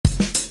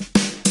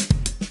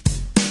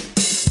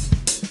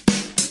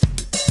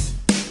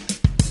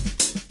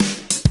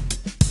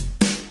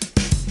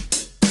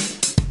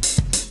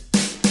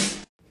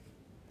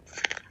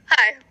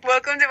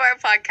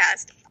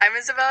podcast. I'm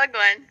Isabella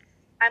Glenn.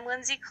 I'm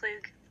Lindsay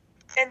Klug.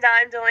 And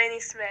I'm Delaney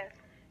Smith.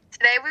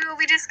 Today we will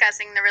be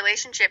discussing the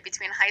relationship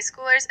between high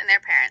schoolers and their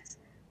parents.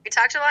 We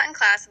talked a lot in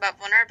class about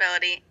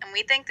vulnerability, and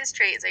we think this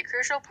trait is a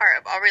crucial part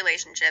of all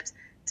relationships,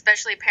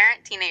 especially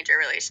parent-teenager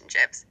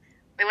relationships.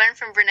 We learned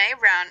from Brene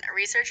Brown, a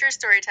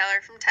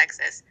researcher-storyteller from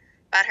Texas,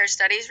 about her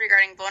studies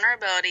regarding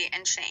vulnerability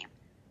and shame.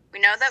 We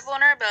know that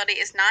vulnerability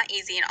is not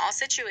easy in all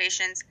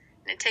situations,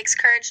 and it takes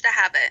courage to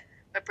have it,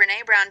 but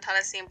Brene Brown taught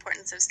us the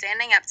importance of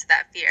standing up to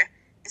that fear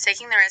and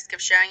taking the risk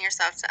of showing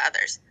yourself to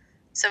others.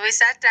 So we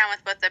sat down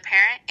with both a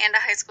parent and a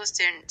high school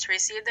student to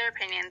receive their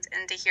opinions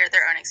and to hear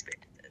their own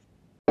experiences.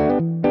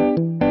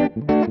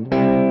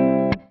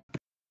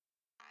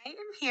 I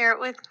am here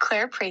with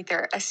Claire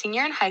Prather, a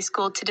senior in high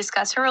school, to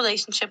discuss her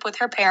relationship with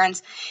her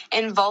parents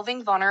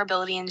involving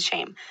vulnerability and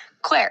shame.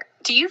 Claire,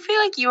 do you feel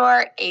like you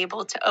are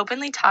able to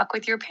openly talk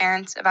with your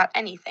parents about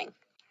anything?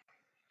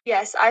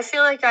 Yes, I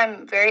feel like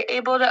I'm very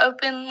able to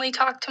openly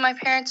talk to my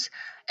parents.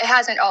 It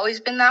hasn't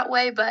always been that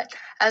way, but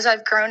as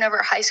I've grown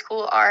over high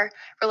school, our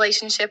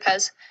relationship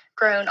has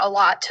grown a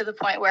lot to the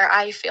point where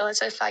I feel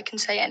as if I can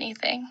say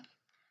anything.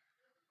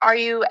 Are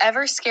you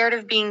ever scared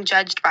of being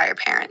judged by your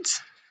parents?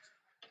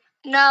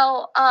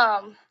 No,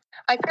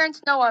 my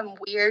parents know I'm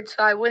weird,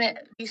 so I wouldn't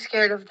be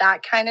scared of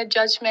that kind of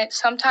judgment.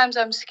 Sometimes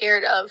I'm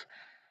scared of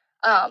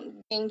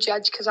being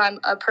judged because I'm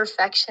a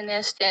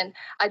perfectionist and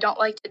I don't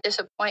like to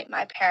disappoint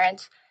my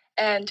parents.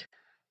 And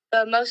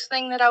the most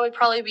thing that I would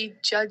probably be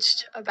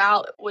judged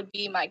about would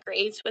be my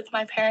grades with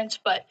my parents,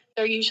 but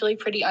they're usually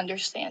pretty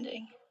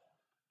understanding.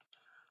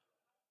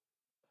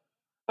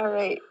 All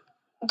right.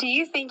 Do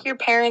you think your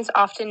parents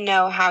often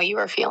know how you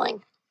are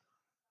feeling?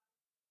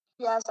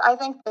 Yes, I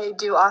think they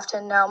do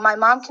often know. My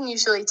mom can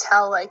usually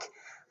tell,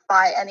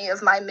 by any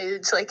of my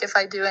moods. If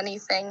I do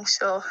anything,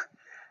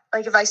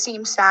 if I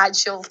seem sad,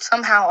 she'll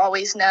somehow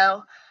always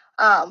know.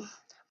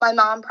 My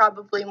mom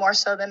probably more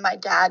so than my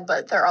dad,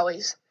 but they're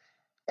always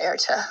there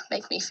to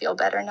make me feel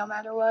better no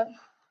matter what.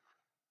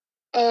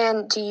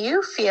 And do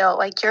you feel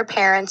like your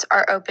parents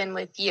are open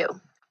with you?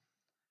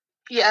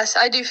 Yes,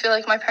 I do feel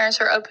like my parents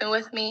are open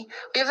with me.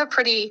 We have a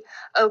pretty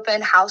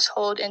open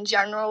household in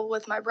general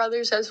with my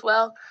brothers as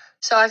well.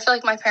 So I feel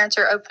like my parents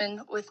are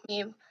open with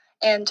me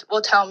and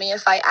will tell me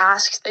if I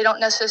ask. They don't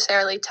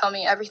necessarily tell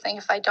me everything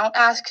if I don't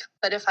ask,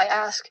 but if I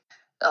ask,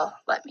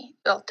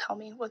 they'll tell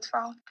me what's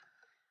wrong.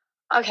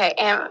 Okay,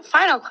 and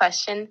final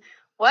question.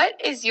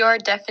 What is your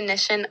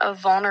definition of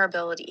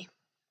vulnerability?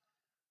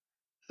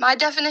 My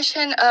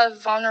definition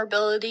of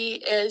vulnerability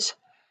is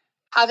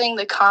having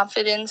the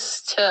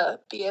confidence to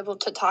be able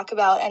to talk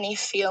about any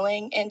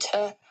feeling and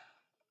to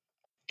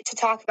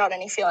talk about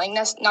any feeling,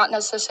 not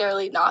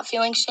necessarily not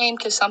feeling shame,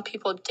 because some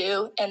people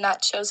do, and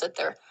that shows that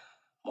they're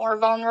more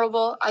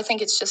vulnerable. I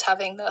think it's just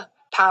having the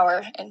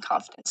power and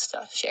confidence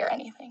to share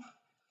anything.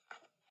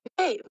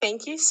 Okay,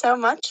 thank you so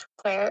much,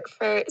 Claire,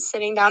 for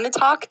sitting down to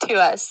talk to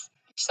us.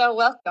 You're so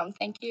welcome.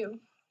 Thank you.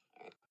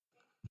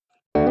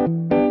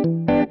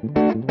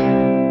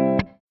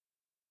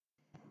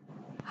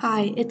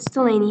 Hi, it's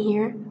Delaney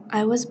here.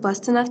 I was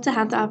blessed enough to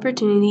have the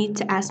opportunity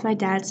to ask my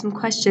dad some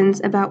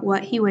questions about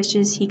what he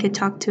wishes he could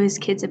talk to his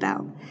kids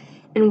about,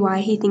 and why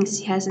he thinks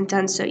he hasn't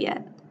done so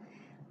yet.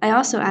 I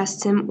also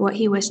asked him what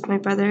he wished my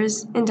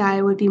brothers and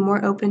I would be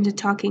more open to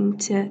talking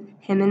to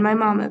him and my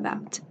mom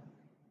about.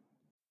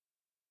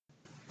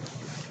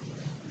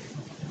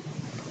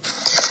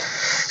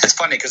 It's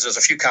funny because there's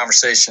a few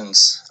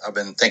conversations I've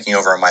been thinking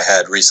over in my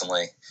head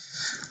recently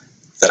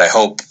that I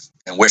hope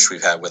and wish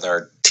we've had with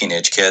our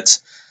teenage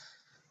kids.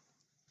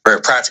 Very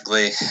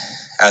practically,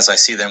 as I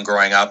see them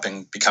growing up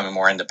and becoming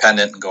more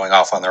independent and going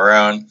off on their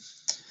own,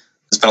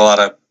 there's been a lot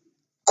of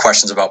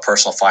questions about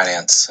personal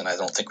finance, and I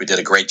don't think we did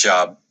a great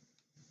job,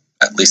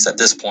 at least at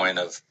this point,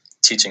 of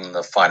teaching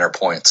the finer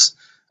points.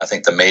 I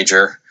think the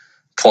major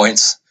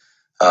points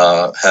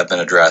have been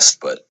addressed,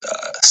 but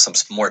some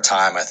more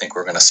time I think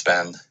we're going to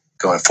spend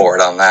going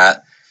forward on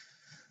that.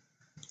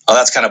 Oh,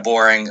 that's kind of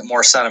boring.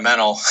 More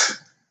sentimental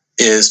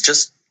is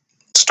just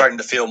starting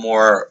to feel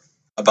more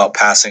about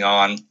passing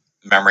on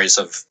memories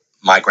of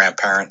my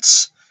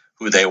grandparents,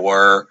 who they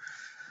were,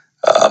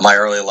 my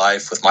early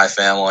life with my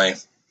family,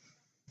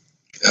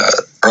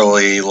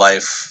 early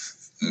life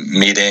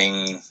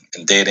meeting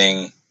and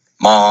dating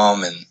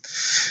mom, and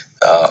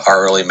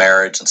our early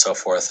marriage and so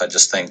forth. I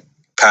just think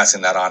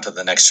passing that on to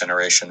the next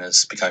generation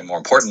is becoming more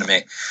important to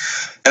me.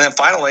 And then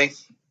finally,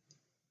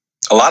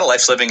 a lot of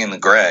life's living in the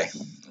gray.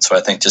 So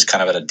I think just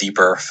kind of at a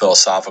deeper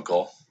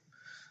philosophical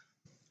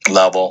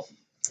level,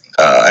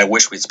 I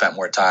wish we'd spent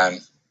more time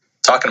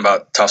talking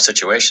about tough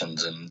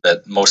situations, and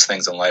that most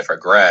things in life are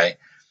gray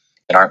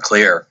and aren't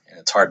clear, and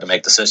it's hard to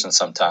make decisions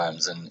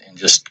sometimes, and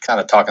just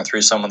kind of talking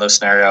through some of those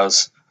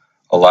scenarios,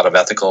 a lot of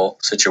ethical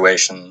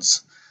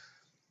situations,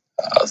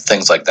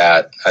 things like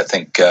that. I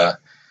think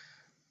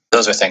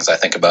those are things I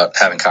think about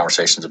having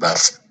conversations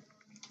about.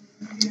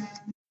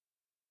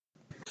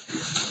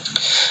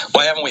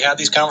 Why haven't we had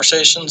these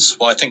conversations?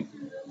 Well, I think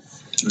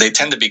they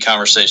tend to be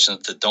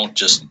conversations that don't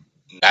just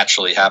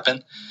naturally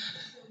happen.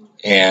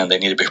 and they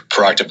need to be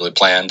proactively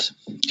planned.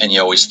 And you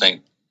always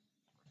think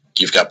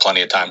you've got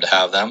plenty of time to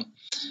have them,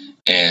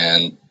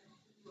 and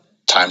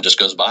time just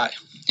goes by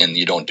and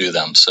you don't do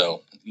them.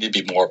 So you need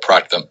to be more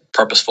proactive,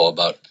 purposeful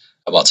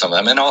about some of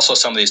them. And also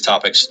some of these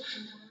topics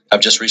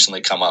have just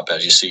recently come up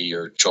as you see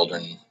your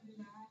children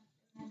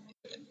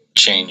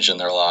change in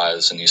their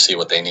lives and you see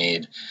what they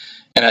need.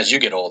 And as you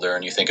get older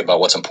and you think about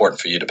what's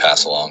important for you to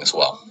pass along as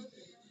well.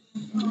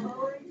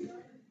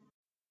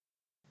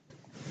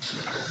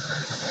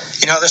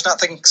 There's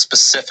nothing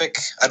specific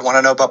I'd want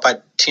to know about my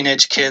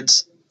teenage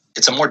kids.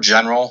 It's a more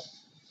general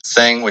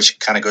thing, which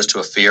kind of goes to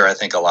a fear I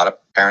think a lot of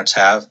parents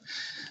have.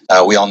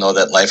 We all know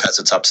that life has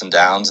its ups and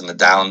downs, and the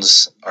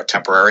downs are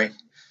temporary.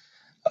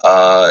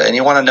 And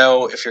you want to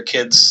know if your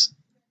kids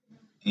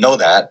know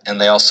that,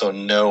 and they also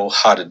know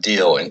how to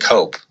deal and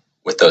cope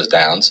with those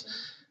downs.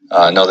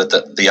 Know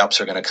that the ups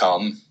are going to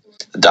come,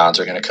 the downs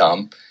are going to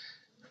come,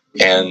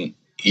 and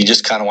you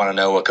just kind of want to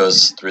know what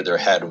goes through their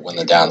head when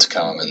the downs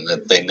come, and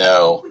that they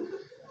know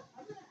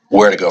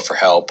where to go for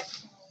help,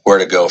 where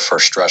to go for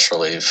stress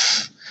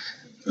relief,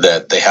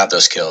 that they have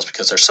those skills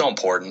because they're so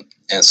important,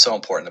 and it's so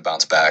important to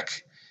bounce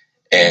back,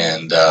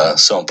 and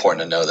so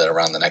important to know that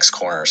around the next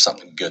corner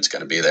something good's going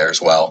to be there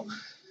as well.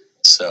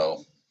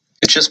 So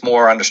it's just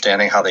more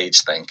understanding how they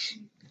each think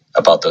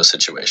about those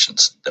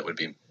situations that would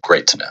be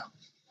great to know.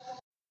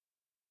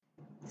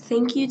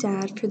 Thank you,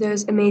 Dad, for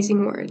those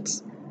amazing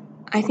words.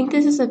 I think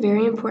this is a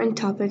very important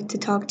topic to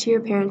talk to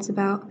your parents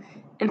about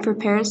and for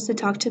parents to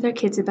talk to their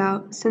kids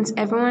about, since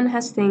everyone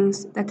has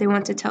things that they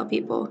want to tell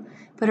people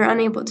but are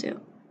unable to.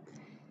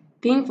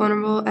 Being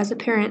vulnerable as a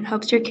parent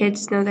helps your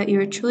kids know that you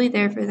are truly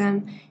there for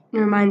them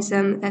and reminds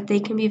them that they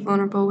can be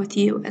vulnerable with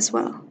you as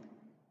well.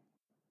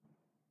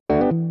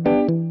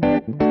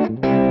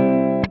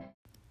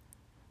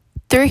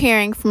 Through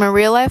hearing from a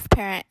real-life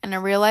parent and a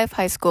real-life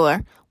high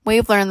schooler,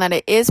 we've learned that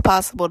it is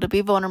possible to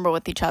be vulnerable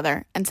with each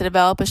other and to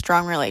develop a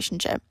strong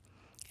relationship.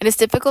 It is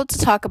difficult to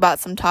talk about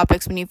some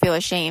topics when you feel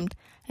ashamed,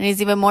 and it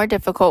is even more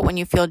difficult when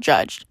you feel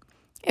judged.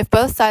 If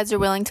both sides are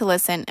willing to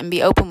listen and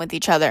be open with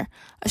each other,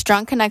 a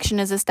strong connection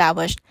is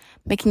established,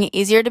 making it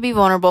easier to be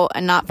vulnerable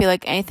and not feel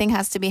like anything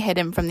has to be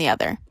hidden from the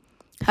other.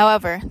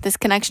 However, this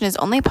connection is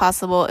only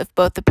possible if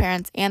both the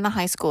parents and the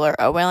high schooler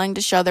are willing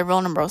to show their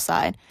vulnerable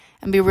side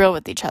and be real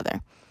with each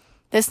other.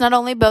 This not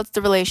only builds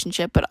the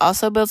relationship, but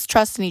also builds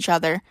trust in each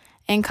other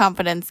and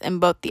confidence in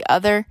both the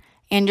other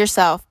and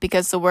yourself,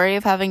 because the worry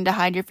of having to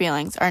hide your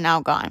feelings are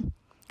now gone.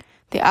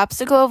 The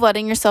obstacle of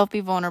letting yourself be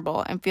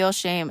vulnerable and feel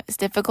shame is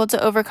difficult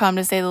to overcome,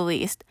 to say the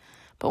least,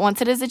 but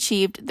once it is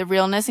achieved, the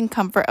realness and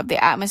comfort of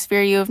the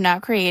atmosphere you have now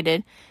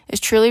created is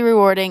truly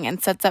rewarding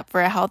and sets up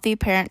for a healthy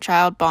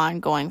parent-child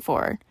bond going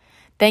forward.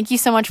 Thank you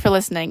so much for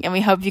listening, and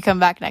we hope you come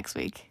back next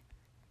week.